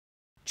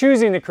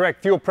Choosing the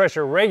correct fuel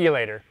pressure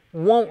regulator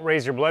won't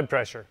raise your blood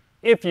pressure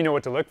if you know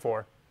what to look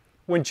for.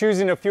 When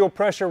choosing a fuel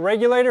pressure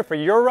regulator for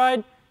your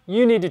ride,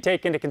 you need to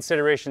take into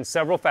consideration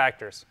several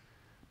factors.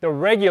 The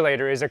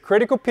regulator is a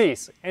critical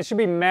piece and should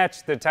be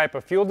matched to the type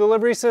of fuel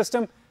delivery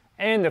system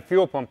and the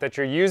fuel pump that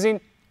you're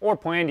using or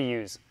plan to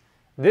use.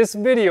 This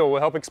video will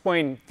help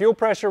explain fuel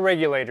pressure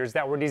regulators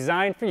that were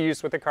designed for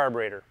use with a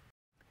carburetor.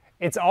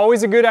 It's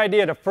always a good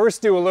idea to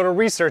first do a little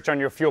research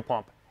on your fuel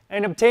pump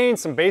and obtain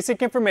some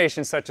basic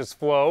information such as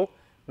flow,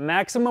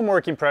 maximum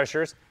working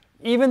pressures,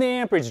 even the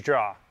amperage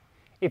draw.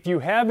 If you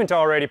haven't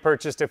already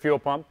purchased a fuel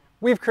pump,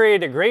 we've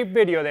created a great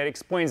video that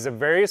explains the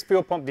various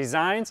fuel pump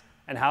designs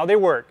and how they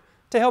work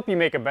to help you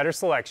make a better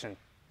selection.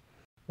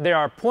 There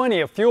are plenty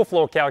of fuel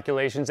flow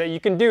calculations that you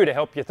can do to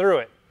help you through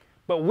it,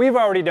 but we've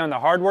already done the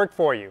hard work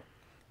for you.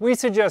 We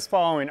suggest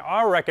following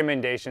our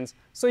recommendations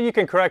so you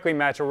can correctly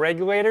match a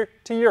regulator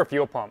to your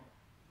fuel pump.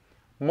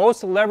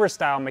 Most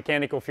lever-style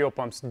mechanical fuel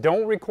pumps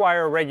don't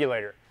require a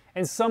regulator,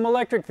 and some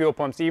electric fuel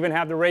pumps even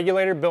have the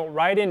regulator built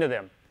right into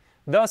them,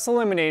 thus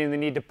eliminating the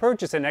need to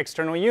purchase an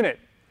external unit.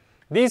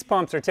 These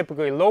pumps are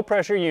typically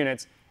low-pressure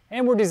units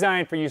and were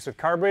designed for use with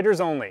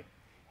carburetors only.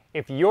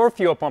 If your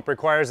fuel pump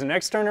requires an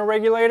external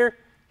regulator,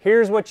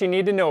 here's what you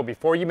need to know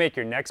before you make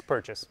your next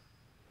purchase.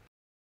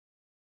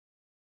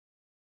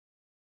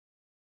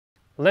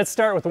 Let's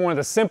start with one of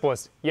the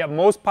simplest, yet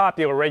most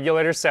popular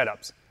regulator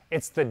setups.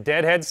 It's the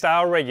deadhead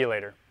style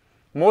regulator.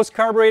 Most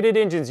carbureted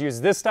engines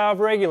use this style of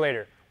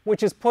regulator,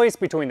 which is placed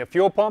between the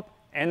fuel pump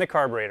and the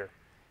carburetor.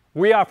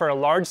 We offer a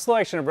large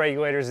selection of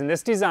regulators in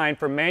this design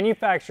from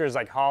manufacturers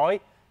like Holley,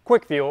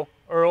 Quick Fuel,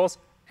 Earls,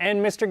 and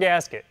Mr.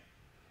 Gasket.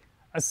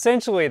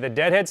 Essentially, the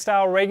deadhead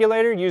style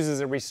regulator uses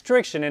a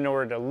restriction in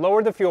order to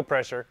lower the fuel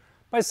pressure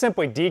by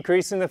simply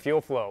decreasing the fuel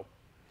flow.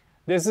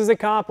 This is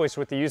accomplished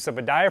with the use of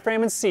a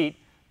diaphragm and seat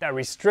that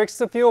restricts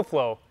the fuel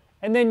flow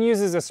and then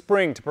uses a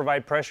spring to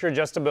provide pressure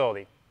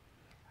adjustability.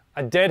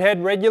 A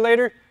deadhead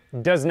regulator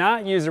does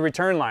not use a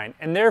return line,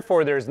 and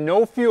therefore there is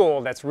no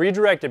fuel that's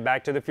redirected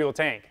back to the fuel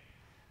tank.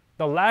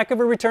 The lack of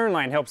a return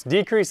line helps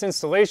decrease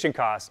installation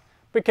costs,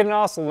 but can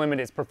also limit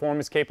its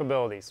performance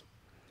capabilities.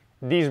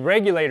 These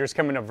regulators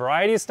come in a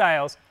variety of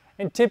styles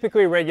and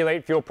typically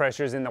regulate fuel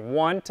pressures in the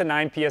 1 to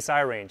 9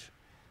 psi range.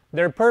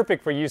 They're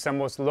perfect for use on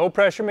most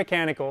low-pressure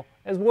mechanical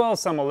as well as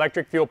some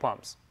electric fuel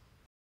pumps.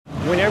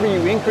 Whenever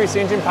you increase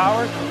engine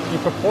power, you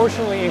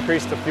proportionally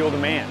increase the fuel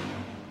demand.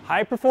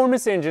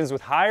 High-performance engines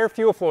with higher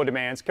fuel flow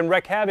demands can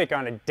wreak havoc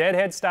on a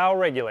deadhead-style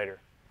regulator.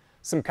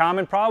 Some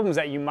common problems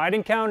that you might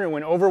encounter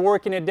when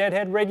overworking a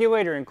deadhead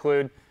regulator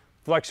include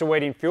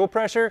fluctuating fuel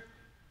pressure,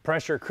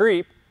 pressure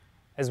creep,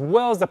 as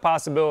well as the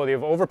possibility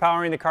of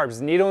overpowering the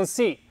carb's needle and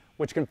seat,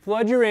 which can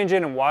flood your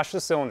engine and wash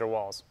the cylinder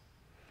walls.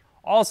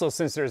 Also,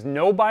 since there's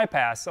no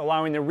bypass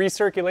allowing the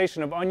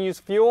recirculation of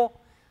unused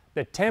fuel,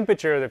 the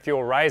temperature of the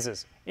fuel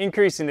rises,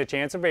 increasing the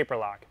chance of vapor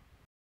lock.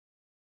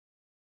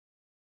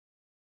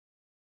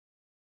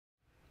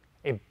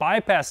 A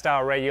bypass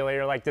style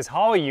regulator like this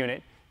Holley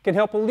unit can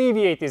help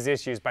alleviate these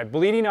issues by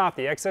bleeding off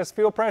the excess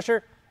fuel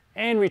pressure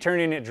and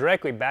returning it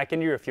directly back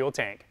into your fuel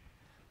tank.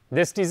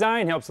 This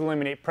design helps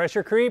eliminate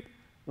pressure creep,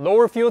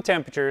 lower fuel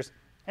temperatures,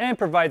 and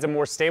provides a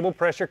more stable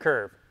pressure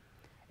curve.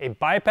 A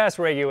bypass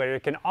regulator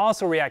can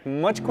also react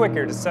much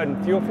quicker to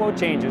sudden fuel flow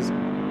changes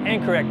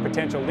and correct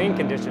potential lean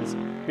conditions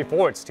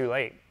before it's too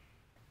late.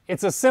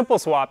 It's a simple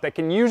swap that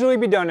can usually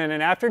be done in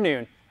an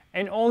afternoon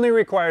and only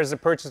requires the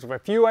purchase of a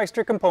few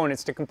extra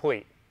components to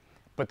complete.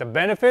 But the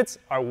benefits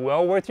are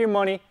well worth your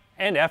money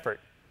and effort.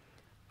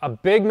 A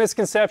big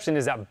misconception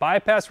is that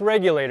bypass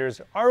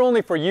regulators are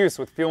only for use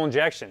with fuel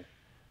injection.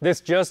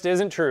 This just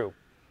isn't true.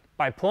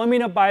 By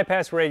plumbing a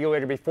bypass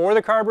regulator before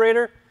the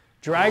carburetor,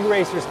 drag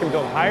racers can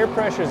build higher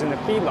pressures in the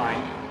feed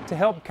line to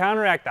help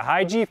counteract the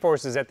high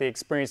G-forces that they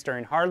experience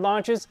during hard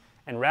launches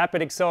and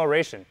rapid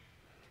acceleration.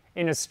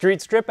 In a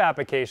street strip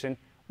application,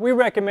 we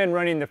recommend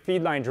running the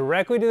feed line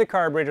directly to the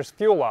carburetor's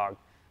fuel log,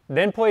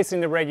 then placing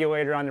the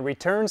regulator on the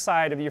return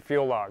side of your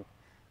fuel log.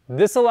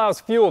 This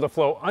allows fuel to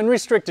flow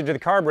unrestricted to the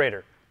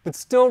carburetor, but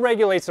still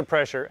regulates the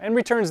pressure and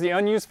returns the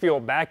unused fuel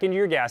back into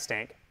your gas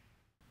tank.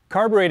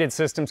 Carbureted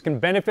systems can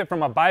benefit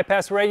from a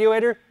bypass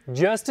regulator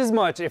just as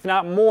much, if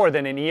not more,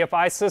 than an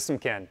EFI system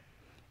can.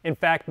 In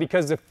fact,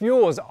 because the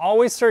fuel is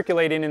always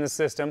circulating in the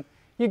system,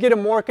 you get a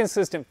more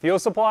consistent fuel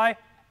supply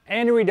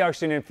and a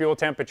reduction in fuel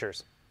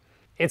temperatures.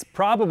 It's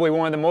probably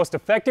one of the most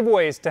effective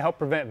ways to help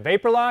prevent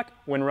vapor lock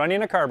when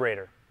running a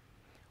carburetor.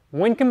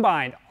 When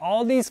combined,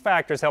 all these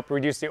factors help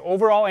reduce the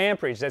overall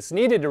amperage that's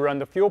needed to run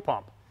the fuel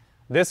pump.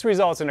 This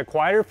results in a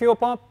quieter fuel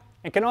pump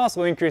and can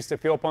also increase the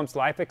fuel pump's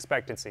life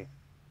expectancy.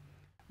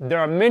 There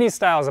are many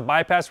styles of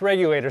bypass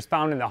regulators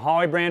found in the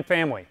Holley brand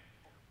family.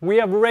 We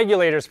have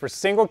regulators for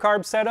single carb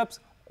setups,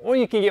 or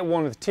you can get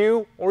one with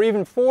 2 or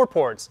even 4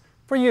 ports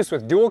for use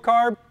with dual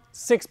carb,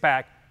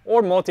 6-pack,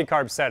 or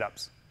multi-carb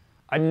setups.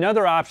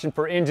 Another option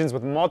for engines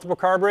with multiple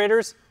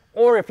carburetors,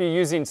 or if you're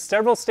using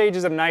several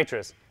stages of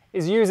nitrous,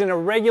 is using a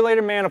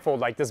regulator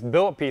manifold like this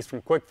billet piece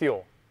from Quick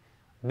Fuel.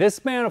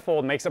 This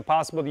manifold makes it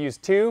possible to use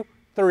 2,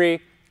 3,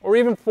 or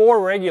even 4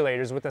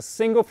 regulators with a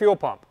single fuel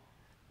pump.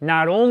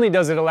 Not only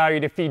does it allow you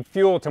to feed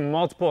fuel to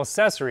multiple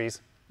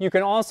accessories, you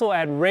can also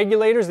add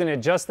regulators and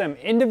adjust them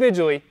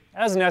individually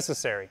as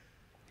necessary.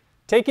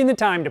 Taking the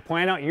time to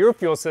plan out your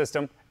fuel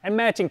system and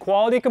matching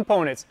quality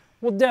components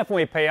will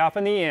definitely pay off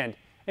in the end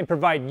and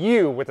provide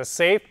you with a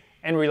safe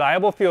and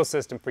reliable fuel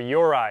system for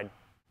your ride.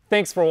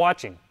 Thanks for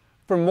watching.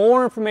 For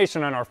more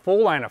information on our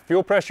full line of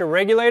fuel pressure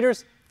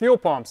regulators, fuel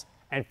pumps,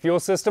 and fuel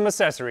system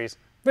accessories,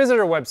 visit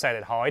our website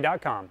at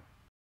holley.com.